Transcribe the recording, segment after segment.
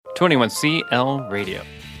21CL Radio.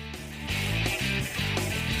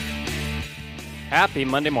 Happy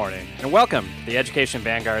Monday morning, and welcome to the Education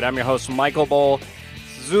Vanguard. I'm your host, Michael Bohl.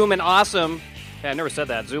 Zoomin' awesome. Yeah, I never said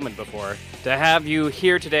that, zoomin' before. To have you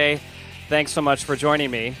here today, thanks so much for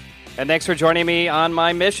joining me. And thanks for joining me on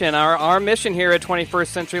my mission, our mission here at 21st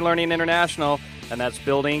Century Learning International, and that's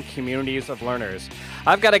building communities of learners.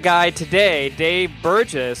 I've got a guy today, Dave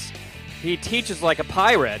Burgess. He teaches like a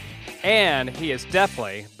pirate, and he is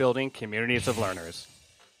definitely building communities of learners.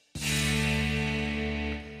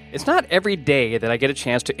 It's not every day that I get a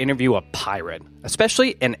chance to interview a pirate,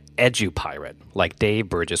 especially an edu-pirate, like Dave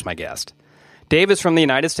Burgess, my guest. Dave is from the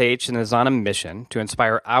United States and is on a mission to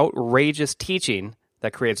inspire outrageous teaching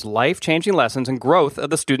that creates life-changing lessons and growth of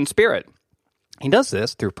the student spirit. He does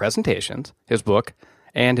this through presentations, his book,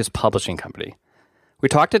 and his publishing company. We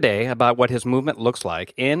talk today about what his movement looks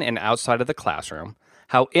like in and outside of the classroom,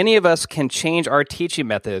 how any of us can change our teaching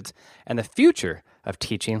methods, and the future of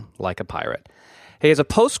teaching like a pirate. Hey, as a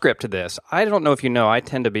postscript to this, I don't know if you know, I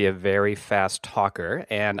tend to be a very fast talker,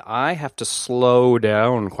 and I have to slow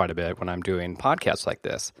down quite a bit when I'm doing podcasts like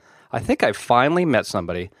this. I think I finally met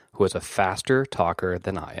somebody who is a faster talker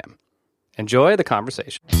than I am. Enjoy the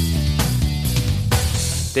conversation.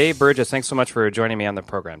 Dave Burgess, thanks so much for joining me on the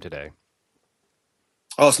program today.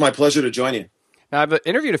 Oh, it's my pleasure to join you. Now, I've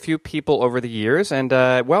interviewed a few people over the years, and,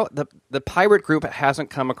 the pirate group hasn't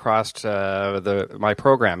come across my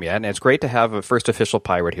program yet, and it's great to have a first official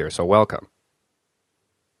pirate here, so welcome.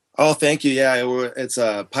 Oh, thank you. Yeah, it's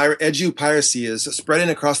edu-piracy is spreading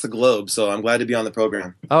across the globe, so I'm glad to be on the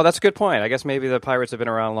program. Oh, that's a good point. I guess maybe the pirates have been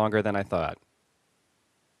around longer than I thought.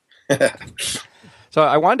 So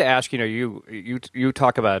I wanted to ask, you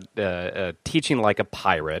talk about teaching like a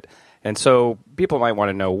pirate. And so people might want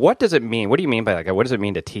to know, what does it mean? What do you mean by that? What does it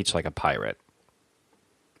mean to teach like a pirate?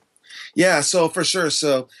 Yeah, so for sure.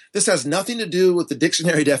 So this has nothing to do with the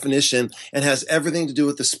dictionary definition and has everything to do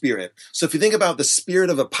with the spirit. So if you think about the spirit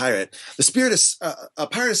of a pirate, the spirit is a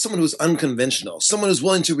pirate is someone who's unconventional, someone who's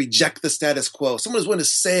willing to reject the status quo, someone who's willing to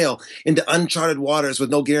sail into uncharted waters with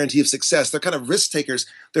no guarantee of success. They're kind of risk takers.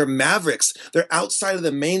 They're mavericks. They're outside of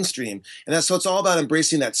the mainstream. And so it's all about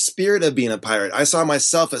embracing that spirit of being a pirate. I saw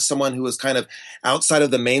myself as someone who was kind of outside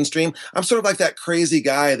of the mainstream. I'm sort of like that crazy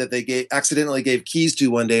guy that they accidentally gave keys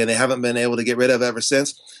to one day and they haven't been able to get rid of ever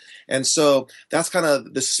since. And so that's kind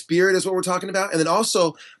of the spirit is what we're talking about. And then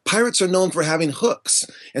also pirates are known for having hooks.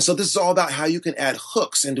 And so this is all about how you can add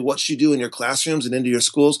hooks into what you do in your classrooms and into your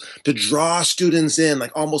schools to draw students in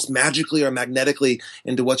like almost magically or magnetically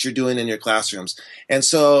into what you're doing in your classrooms. And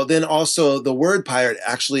so then also the word pirate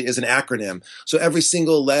actually is an acronym. So every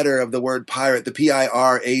single letter of the word pirate, the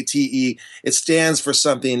P-I-R-A-T-E, it stands for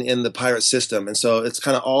something in the pirate system. And so it's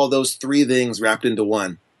kind of all those three things wrapped into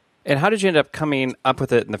one. And how did you end up coming up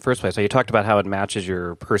with it in the first place? So you talked about how it matches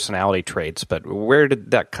your personality traits, but where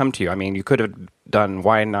did that come to you? I mean, you could have done,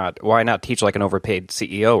 why not teach like an overpaid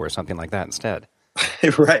CEO or something like that instead?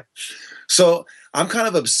 Right. So I'm kind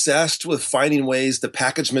of obsessed with finding ways to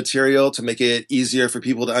package material to make it easier for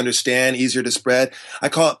people to understand, easier to spread. I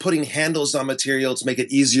call it putting handles on material to make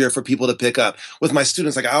it easier for people to pick up. With my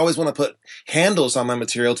students, like I always want to put handles on my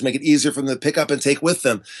material to make it easier for them to pick up and take with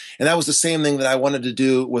them. And that was the same thing that I wanted to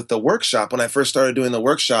do with the workshop when I first started doing the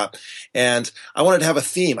workshop. And I wanted to have a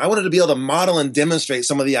theme. I wanted to be able to model and demonstrate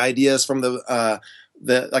some of the ideas from the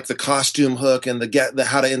costume hook and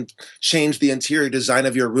how to change the interior design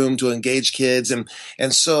of your room to engage kids.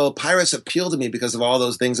 And so pirates appeal to me because of all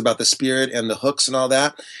those things about the spirit and the hooks and all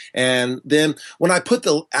that. And then when I put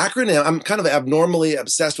the acronym, I'm kind of abnormally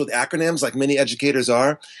obsessed with acronyms like many educators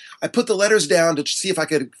are. I put the letters down to see if I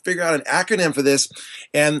could figure out an acronym for this.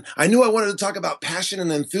 And I knew I wanted to talk about passion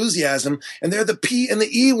and enthusiasm. And there the P and the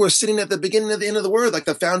E were sitting at the beginning and the end of the word, like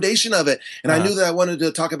the foundation of it. And I knew that I wanted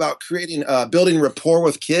to talk about creating, building rapport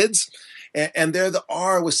with kids. And there the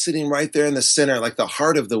R was sitting right there in the center, like the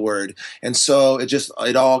heart of the word. And so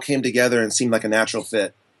it all came together and seemed like a natural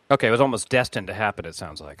fit. Okay, it was almost destined to happen, it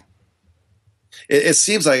sounds like. It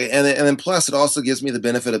seems like it. And then plus it also gives me the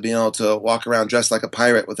benefit of being able to walk around dressed like a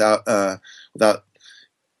pirate without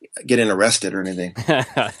getting arrested or anything.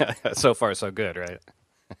 So far, so good, right?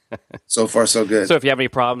 So far, so good. So if you have any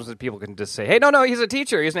problems, people can just say, hey, no, he's a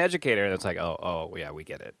teacher, he's an educator. And it's like, oh, yeah, we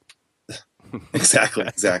get it. Exactly.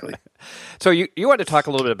 So you wanted to talk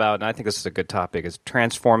a little bit about, and I think this is a good topic, is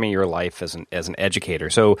transforming your life as an educator.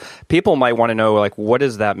 So people might want to know, like, what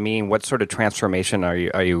does that mean? What sort of transformation are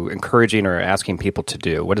you encouraging or asking people to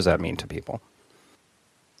do? What does that mean to people?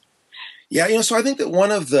 Yeah, so I think that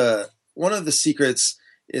one of the secrets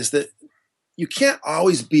is that you can't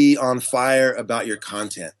always be on fire about your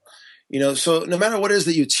content. So no matter what it is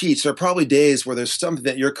that you teach, there are probably days where there's something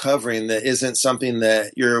that you're covering that isn't something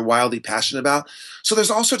that you're wildly passionate about. So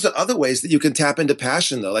there's all sorts of other ways that you can tap into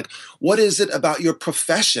passion, though. Like, what is it about your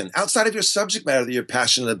profession outside of your subject matter that you're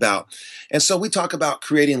passionate about? And so we talk about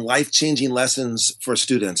creating life-changing lessons for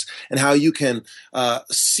students and how you can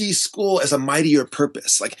see school as a mightier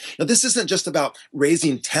purpose. Like, this isn't just about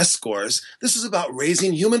raising test scores. This is about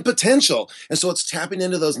raising human potential. And so it's tapping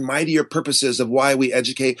into those mightier purposes of why we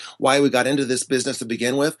educate, why we got into this business to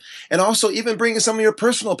begin with, and also even bringing some of your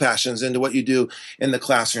personal passions into what you do in the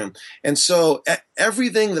classroom. And so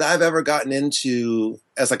everything that I've ever gotten into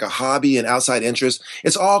as like a hobby and outside interest,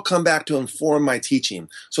 it's all come back to inform my teaching.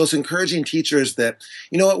 So it's encouraging teachers that,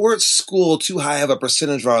 we're at school too high of a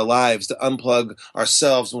percentage of our lives to unplug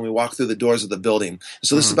ourselves when we walk through the doors of the building.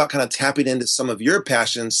 So this is about kind of tapping into some of your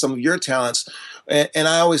passions, some of your talents. And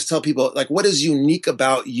I always tell people, like, what is unique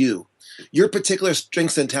about you? Your particular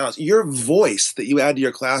strengths and talents, your voice that you add to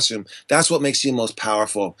your classroom, that's what makes you most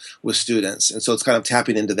powerful with students. And so it's kind of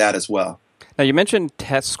tapping into that as well. Now, you mentioned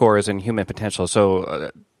test scores and human potential.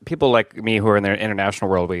 So people like me who are in the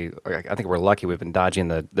international world, I think we're lucky we've been dodging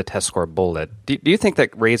the test score bullet. Do you think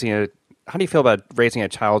that how do you feel about raising a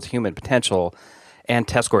child's human potential and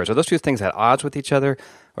test scores? Are those two things at odds with each other,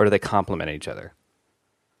 or do they complement each other?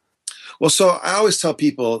 Well, so I always tell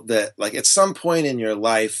people that, like, at some point in your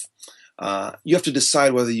life, you have to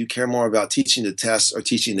decide whether you care more about teaching the tests or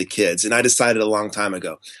teaching the kids. And I decided a long time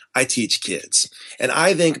ago, I teach kids. And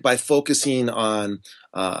I think by focusing on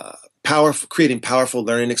creating powerful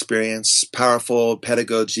learning experience, powerful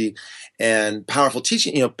pedagogy, and powerful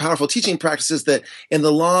teaching practices, that in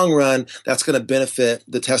the long run, that's going to benefit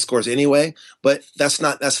the test scores anyway. But that's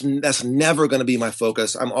never going to be my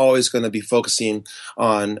focus. I'm always going to be focusing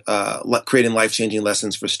on creating life-changing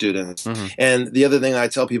lessons for students. Mm-hmm. And the other thing I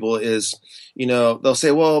tell people is, they'll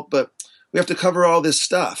say, well, but we have to cover all this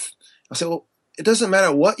stuff. I'll say, well, it doesn't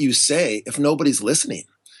matter what you say if nobody's listening.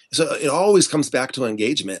 So it always comes back to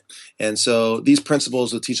engagement. And so these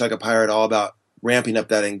principles of Teach Like a Pirate are all about ramping up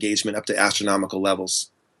that engagement up to astronomical levels.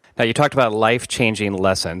 Now, you talked about life-changing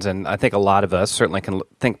lessons, and I think a lot of us certainly can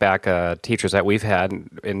think back teachers that we've had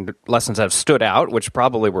in lessons that have stood out, which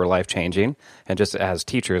probably were life-changing, and just as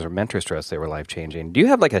teachers or mentors to us, they were life-changing. Do you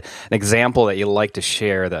have like an example that you like to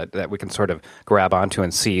share that we can sort of grab onto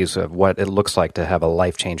and seize of what it looks like to have a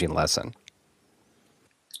life-changing lesson?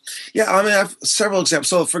 Yeah, I have several examples.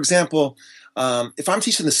 So, for example, if I'm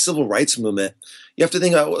teaching the civil rights movement, you have to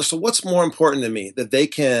think about, so what's more important to me, that they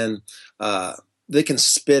can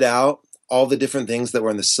spit out all the different things that were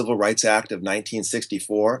in the Civil Rights Act of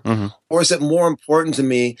 1964? Mm-hmm. Or is it more important to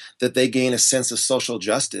me that they gain a sense of social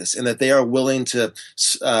justice and that they are willing to,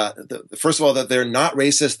 first of all, that they're not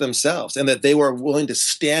racist themselves and that they were willing to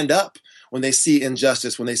stand up when they see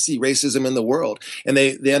injustice, when they see racism in the world, and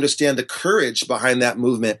they understand the courage behind that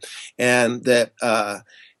movement, and that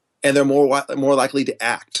and they're more likely to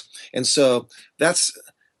act. And so that's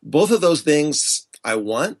both of those things I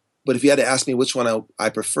want. But if you had to ask me which one I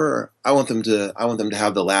prefer, I want them to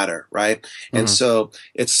have the latter, right? Mm-hmm. And so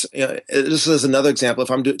it's this is another example.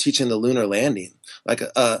 If I'm teaching the lunar landing, like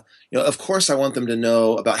of course I want them to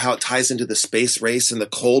know about how it ties into the space race and the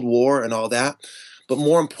Cold War and all that. But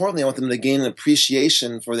more importantly, I want them to gain an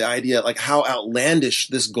appreciation for the idea, like how outlandish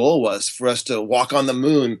this goal was for us to walk on the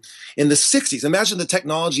moon in the 60s. Imagine the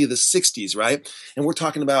technology of the 60s, right? And we're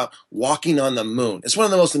talking about walking on the moon. It's one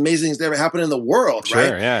of the most amazing things that ever happened in the world, sure,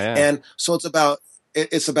 right? Yeah. And so it's about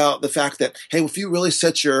the fact that, hey, if you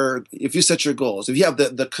set your goals, if you have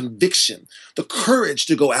the conviction, the courage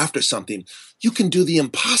to go after something, you can do the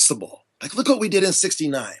impossible. Like, look what we did in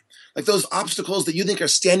 69. Like, those obstacles that you think are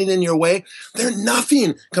standing in your way, they're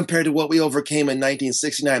nothing compared to what we overcame in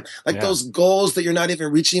 1969. Like, those goals that you're not even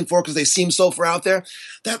reaching for because they seem so far out there,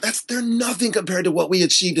 they're nothing compared to what we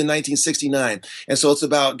achieved in 1969. And so it's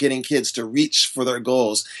about getting kids to reach for their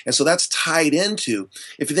goals. And so that's tied into,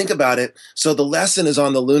 if you think about it, so the lesson is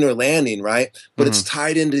on the lunar landing, right? But it's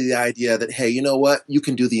tied into the idea that, hey, you know what? You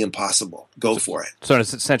can do the impossible. Go for it. So in a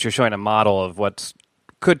sense, you're showing a model of what's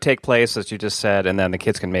could take place, as you just said, and then the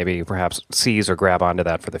kids can maybe perhaps seize or grab onto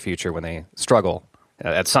that for the future when they struggle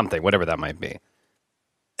at something, whatever that might be.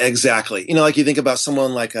 Exactly. Like you think about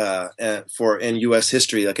someone like in U.S.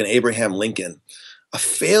 history, like an Abraham Lincoln, a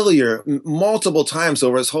failure multiple times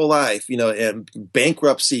over his whole life, and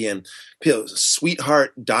bankruptcy and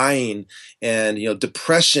sweetheart dying and,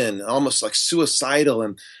 depression, almost like suicidal,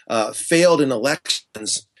 and failed in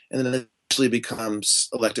elections, and then becomes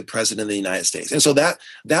elected president of the United States. And so that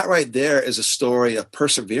right there is a story of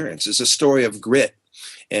perseverance. It's a story of grit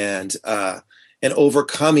and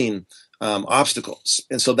overcoming obstacles.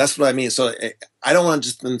 And so that's what I mean. So I don't want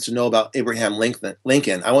just them to know about Abraham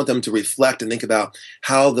Lincoln. I want them to reflect and think about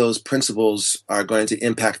how those principles are going to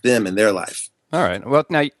impact them in their life. All right. Well,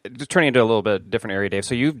 now, just turning into a little bit different area, Dave.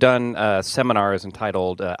 So you've done seminars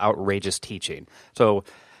entitled Outrageous Teaching. So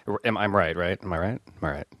I'm right? Am I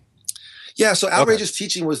right? Yeah, so Outrageous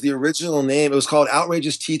Teaching was the original name. It was called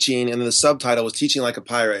Outrageous Teaching, and the subtitle was Teaching Like a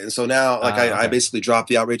Pirate. And so now, I basically dropped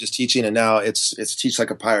the Outrageous Teaching, and now it's Teach Like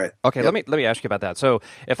a Pirate. Okay, yep. let me ask you about that. So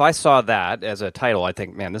if I saw that as a title, I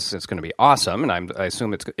think, man, this is going to be awesome, and I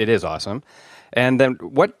assume it is awesome. And then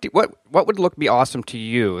what would be awesome to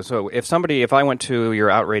you? So if I went to your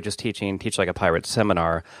Outrageous Teaching, Teach Like a Pirate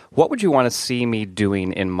seminar, what would you want to see me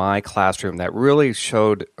doing in my classroom that really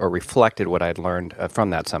showed or reflected what I'd learned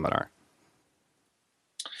from that seminar?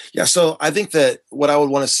 Yeah, so I think that what I would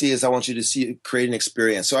want to see is I want you to create an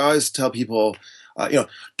experience. So I always tell people,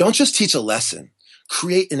 don't just teach a lesson.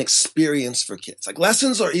 Create an experience for kids. Like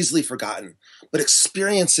lessons are easily forgotten, but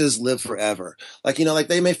experiences live forever. Like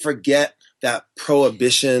they may forget that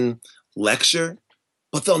prohibition lecture,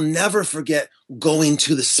 but they'll never forget going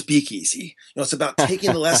to the speakeasy. It's about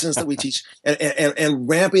taking the lessons that we teach and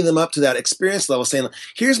ramping them up to that experience level, saying,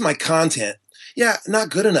 here's my content. Yeah, not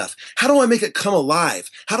good enough. How do I make it come alive?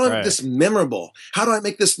 How do I make this memorable? How do I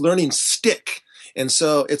make this learning stick? And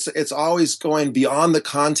so it's always going beyond the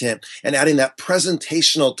content and adding that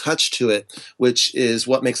presentational touch to it, which is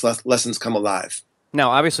what makes lessons come alive.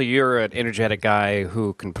 Now, obviously, you're an energetic guy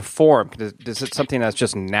who can perform. Is it something that's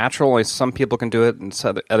just natural? Like some people can do it and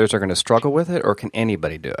others are going to struggle with it, or can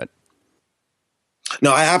anybody do it?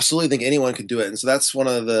 No, I absolutely think anyone could do it. And so that's one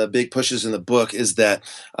of the big pushes in the book is that,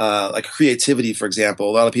 like creativity, for example,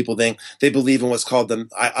 a lot of people they believe in what's called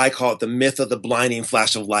I call it the myth of the blinding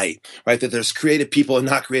flash of light, right? That there's creative people and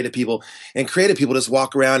not creative people. And creative people just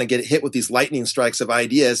walk around and get hit with these lightning strikes of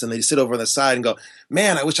ideas. And they sit over on the side and go,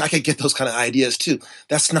 man, I wish I could get those kind of ideas too.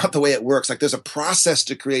 That's not the way it works. Like there's a process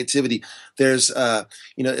to creativity. There's,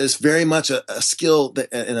 it's very much a skill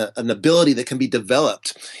and an ability that can be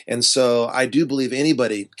developed. And so I do believe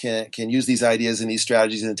anybody can use these ideas and these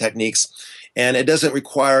strategies and techniques. And it doesn't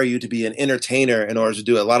require you to be an entertainer in order to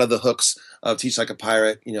do it. A lot of the hooks of Teach Like a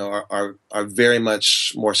Pirate, are very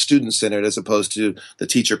much more student-centered as opposed to the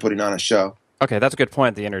teacher putting on a show. Okay, that's a good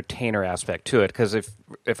point, the entertainer aspect to it, because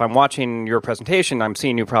if I'm watching your presentation, I'm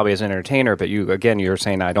seeing you probably as an entertainer, but you're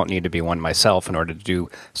saying I don't need to be one myself in order to do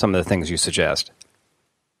some of the things you suggest.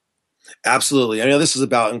 Absolutely. I know this is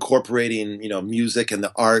about incorporating, music and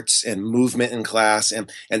the arts and movement in class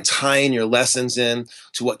and tying your lessons in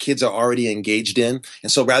to what kids are already engaged in.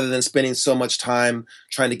 And so rather than spending so much time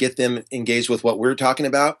trying to get them engaged with what we're talking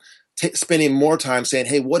about, spending more time saying,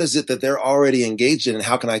 hey, what is it that they're already engaged in and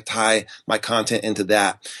how can I tie my content into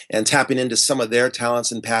that? And tapping into some of their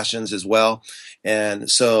talents and passions as well. And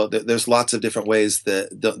so there's lots of different ways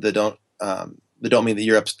that don't mean that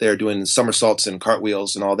you're up there doing somersaults and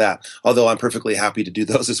cartwheels and all that, although I'm perfectly happy to do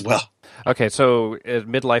those as well. Okay, so as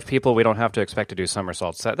midlife people, we don't have to expect to do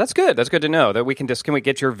somersaults. That's good. That's good to know. That can we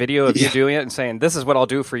get your video of you doing it and saying, this is what I'll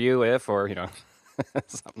do for you if, or,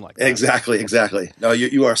 something like that. Exactly. No,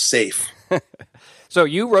 you are safe. So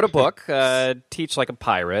you wrote a book, Teach Like a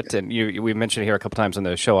Pirate, and we mentioned it here a couple times on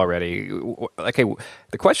the show already. Okay,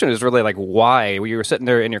 the question is really like why? You were sitting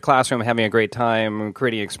there in your classroom having a great time,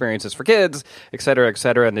 creating experiences for kids, et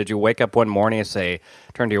cetera, and did you wake up one morning and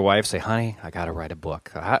turn to your wife, say, honey, I got to write a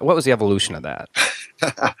book? What was the evolution of that?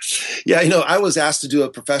 Yeah, I was asked to do a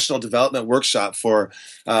professional development workshop for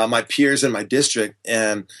my peers in my district,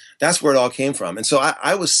 and that's where it all came from. And so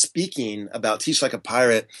I was speaking about Teach Like a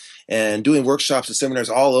Pirate and doing workshops and seminars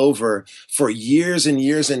all over for years and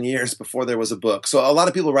years and years before there was a book. So a lot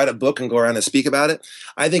of people write a book and go around and speak about it.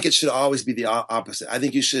 I think it should always be the opposite. I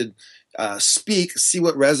think you should speak, see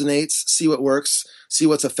what resonates, see what works, see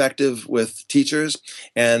what's effective with teachers.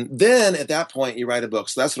 And then at that point, you write a book.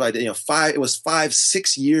 So that's what I did. It was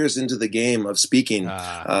 5-6 years into the game of speaking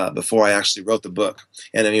before I actually wrote the book.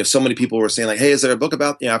 And then, so many people were saying like, hey, is there a book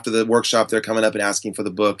about, after the workshop, they're coming up and asking for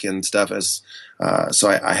the book and stuff. So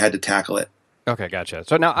I had to tackle it. Okay, gotcha.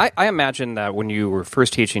 So now I imagine that when you were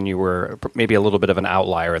first teaching, you were maybe a little bit of an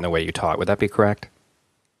outlier in the way you taught. Would that be correct?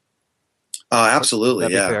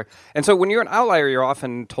 Absolutely, yeah. Fair. And so when you're an outlier, you're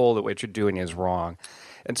often told that what you're doing is wrong.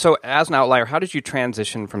 And so as an outlier, how did you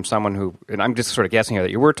transition from someone who, and I'm just sort of guessing here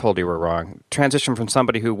that you were told you were wrong, transition from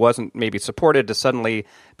somebody who wasn't maybe supported to suddenly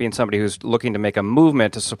being somebody who's looking to make a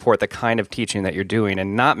movement to support the kind of teaching that you're doing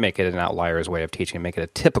and not make it an outlier's way of teaching, make it a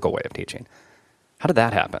typical way of teaching? How did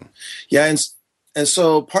that happen? Yeah, and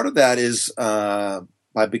so part of that is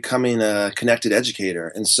by becoming a connected educator.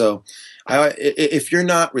 And so if you're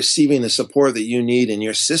not receiving the support that you need in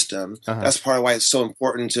your system, that's part of why it's so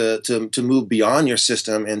important to move beyond your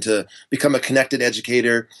system and to become a connected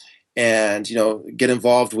educator and, get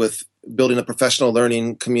involved with building a professional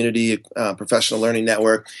learning community, professional learning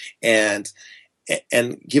network, and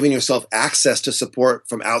giving yourself access to support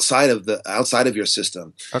from outside of your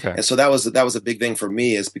system. Okay. And so that was a big thing for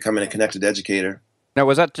me, is becoming a connected educator. Now,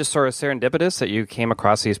 was that just sort of serendipitous that you came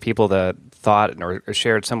across these people that thought or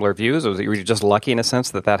shared similar views? Or were you just lucky in a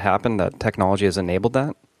sense that happened, that technology has enabled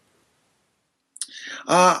that?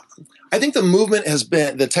 I think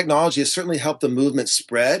the technology has certainly helped the movement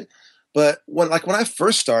spread. But when I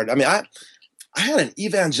first started, I had an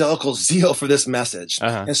evangelical zeal for this message.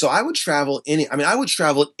 And so I would travel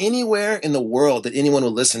anywhere in the world that anyone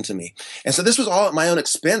would listen to me. And so this was all at my own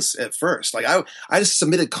expense at first. Like I just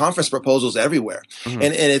submitted conference proposals everywhere.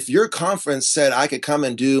 And if your conference said I could come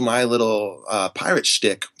and do my little pirate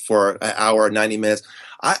shtick for an hour or 90 minutes,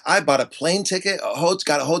 I bought a plane ticket,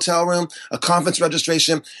 got a hotel room, a conference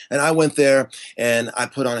registration, and I went there and I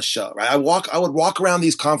put on a show. Right? I would walk around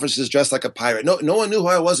these conferences dressed like a pirate. No one knew who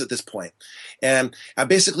I was at this point. And I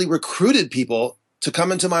basically recruited people to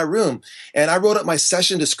come into my room. And I wrote up my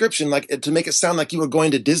session description to make it sound like you were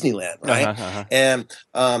going to Disneyland, right?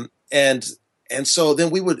 And so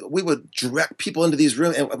then we would direct people into these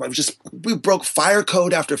rooms, and we broke fire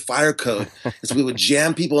code after fire code. So we would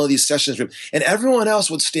jam people into these sessions rooms, and everyone else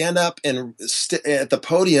would stand up and at the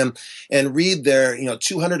podium and read their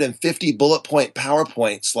 250 bullet point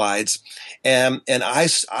PowerPoint slides. And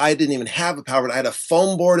I didn't even have a PowerPoint. I had a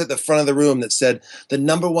foam board at the front of the room that said the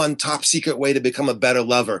 #1 top secret way to become a better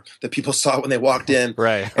lover that people saw when they walked in.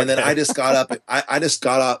 Right. Okay. And then I just got up.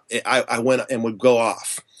 I went and would go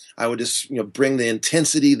off. I would just, bring the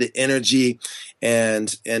intensity, the energy,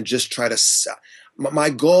 and just try to.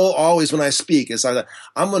 My goal always when I speak is I'm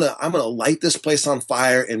gonna light this place on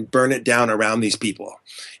fire and burn it down around these people.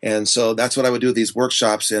 And so that's what I would do with these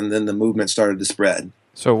workshops, and then the movement started to spread.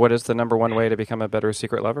 So what is the #1 way to become a better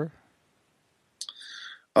secret lover?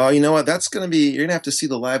 Oh, you know what? That's going to be. You're gonna have to see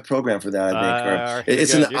the live program for that. I think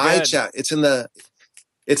it's in the I chat.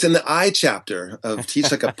 It's in the I chapter of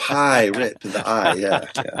Teach Like a Pirate to the I.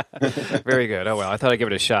 Yeah. Very good. Oh, well, I thought I'd give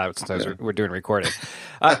it a shot since we're doing recording.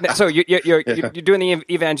 So you're doing the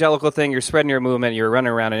evangelical thing. You're spreading your movement. You were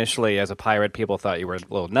running around initially as a pirate. People thought you were a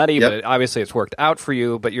little nutty, but obviously it's worked out for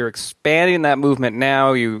you. But you're expanding that movement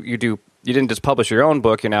now. You didn't just publish your own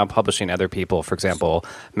book. You're now publishing other people. For example,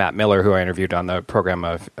 Matt Miller, who I interviewed on the program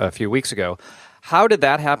a few weeks ago. How did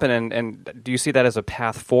that happen, and do you see that as a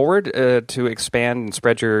path forward to expand and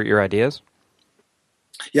spread your ideas?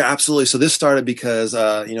 Yeah, absolutely. So this started because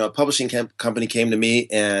a publishing company came to me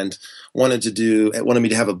and wanted me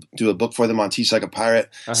to do a book for them on Teach Like a Pirate.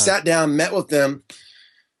 Sat down, met with them,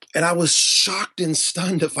 and I was shocked and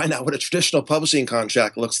stunned to find out what a traditional publishing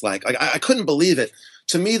contract looks like. I couldn't believe it.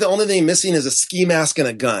 To me, the only thing missing is a ski mask and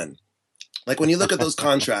a gun. Like when you look at those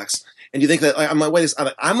contracts. And you think that I'm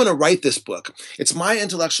going to write this book. It's my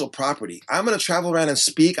intellectual property. I'm going to travel around and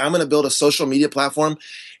speak. I'm going to build a social media platform.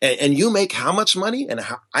 And you make how much money? And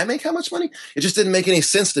I make how much money? It just didn't make any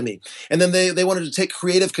sense to me. And then they wanted to take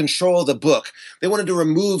creative control of the book. They wanted to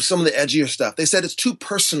remove some of the edgier stuff. They said it's too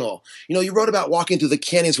personal. You wrote about walking through the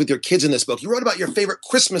canyons with your kids in this book. You wrote about your favorite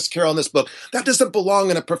Christmas carol in this book. That doesn't belong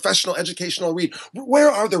in a professional educational read. Where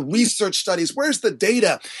are the research studies? Where's the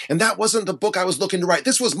data? And that wasn't the book I was looking to write.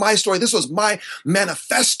 This was my story. This was my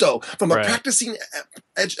manifesto from a practicing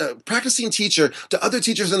teacher to other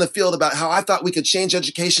teachers in the field about how I thought we could change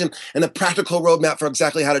education and a practical roadmap for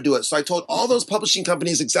exactly how to do it. So I told all those publishing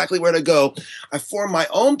companies exactly where to go. I formed my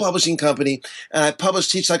own publishing company, and I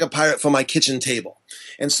published Teach Like a Pirate from my kitchen table.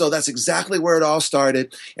 And so that's exactly where it all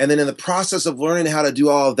started. And then in the process of learning how to do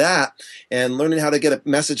all of that and learning how to get a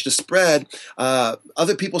message to spread,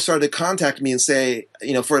 other people started to contact me and say,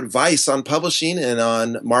 for advice on publishing and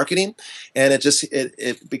on marketing. And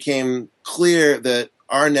it became clear that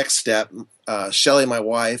our next step, Shelly, my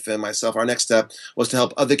wife, and myself, our next step was to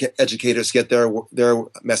help other educators get their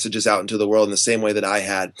messages out into the world in the same way that I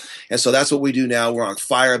had. And so that's what we do now. We're on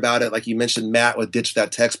fire about it. Like you mentioned, Matt with Ditch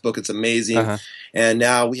That Textbook. It's amazing. And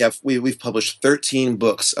now we've published 13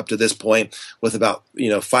 books up to this point, with about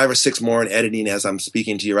 5 or 6 more in editing as I'm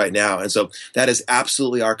speaking to you right now. And so that is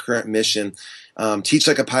absolutely our current mission. Teach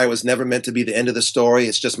Like a Pirate was never meant to be the end of the story.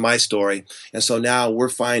 It's just my story. And so now we're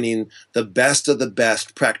finding the best of the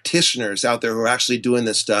best practitioners out there who are actually doing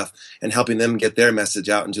this stuff and helping them get their message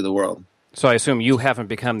out into the world. So I assume you haven't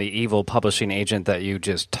become the evil publishing agent that you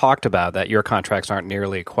just talked about, that your contracts aren't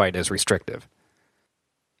nearly quite as restrictive.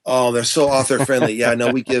 Oh, they're so author friendly. Yeah,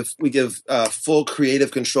 no, we give full creative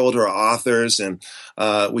control to our authors, and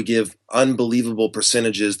we give unbelievable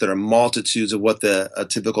percentages that are multitudes of what a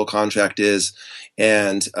typical contract is,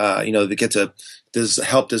 and they get to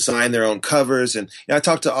help design their own covers. And I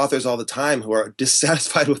talk to authors all the time who are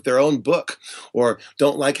dissatisfied with their own book or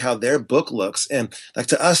don't like how their book looks, and like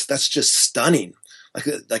to us, that's just stunning.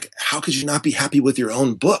 Like, how could you not be happy with your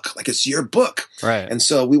own book? Like, it's your book. Right. And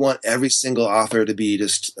so we want every single author to be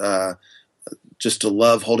just to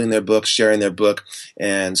love holding their book, sharing their book.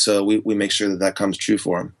 And so we make sure that comes true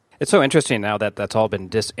for them. It's so interesting now that that's all been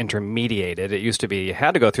disintermediated. It used to be you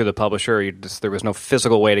had to go through the publisher. There was no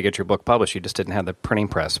physical way to get your book published. You just didn't have the printing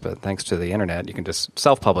press. But thanks to the internet, you can just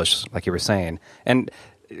self-publish, like you were saying. And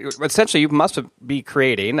essentially, you must be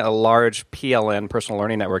creating a large PLN, personal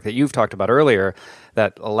learning network, that you've talked about earlier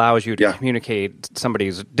that allows you to communicate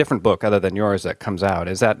somebody's different book other than yours that comes out.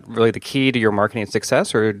 Is that really the key to your marketing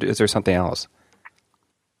success, or is there something else?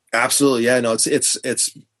 Absolutely. Yeah, no,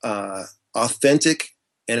 it's authentic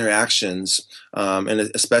interactions, and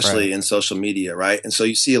especially in social media, right? And so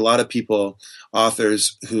you see a lot of people,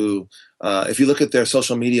 authors who, if you look at their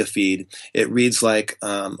social media feed, it reads like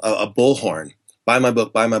a bullhorn. Buy my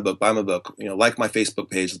book, buy my book, buy my book, like my Facebook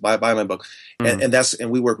page, buy my book. And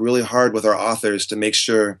we work really hard with our authors to make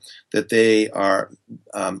sure that they are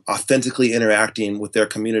authentically interacting with their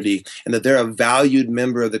community and that they're a valued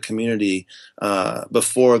member of the community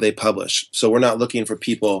before they publish. So we're not looking for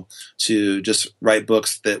people to just write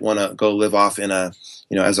books that want to go live off in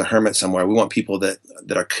as a hermit somewhere. We want people that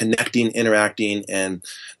are connecting, interacting, and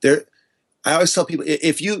I always tell people,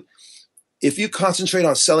 if you concentrate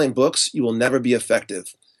on selling books, you will never be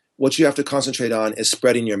effective. What you have to concentrate on is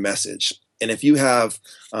spreading your message. And if you are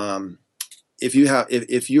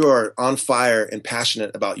on fire and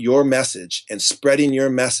passionate about your message and spreading your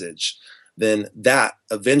message, then that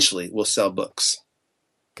eventually will sell books.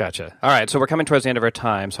 Gotcha. All right. So we're coming towards the end of our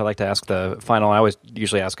time. So I'd like to ask I always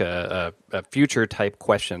usually ask a future type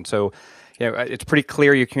question. So, it's pretty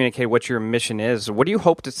clear you communicate what your mission is. What do you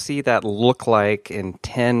hope to see that look like in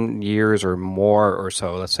 10 years or more or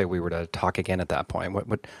so? Let's say we were to talk again at that point. What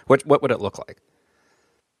would it look like?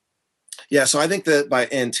 Yeah, so I think that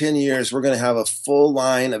in 10 years, we're going to have a full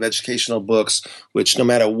line of educational books, which no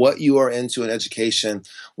matter what you are into in education,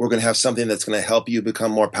 we're going to have something that's going to help you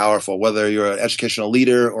become more powerful, whether you're an educational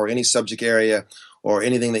leader or any subject area or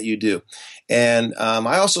anything that you do. And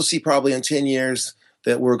I also see probably in 10 years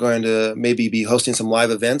that we're going to maybe be hosting some live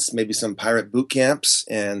events, maybe some pirate boot camps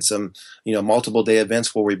and some, multiple day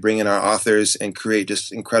events where we bring in our authors and create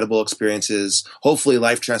just incredible experiences, hopefully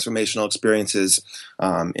life transformational experiences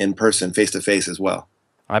in person, face to face as well.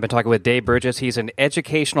 I've been talking with Dave Burgess. He's an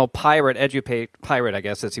educational pirate, pirate, I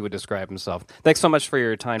guess, as he would describe himself. Thanks so much for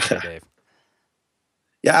your time today, Dave.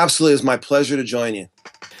 Yeah, absolutely. It's my pleasure to join you.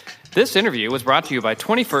 This interview was brought to you by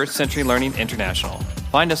 21st Century Learning International.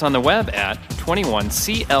 Find us on the web at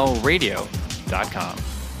 21clradio.com.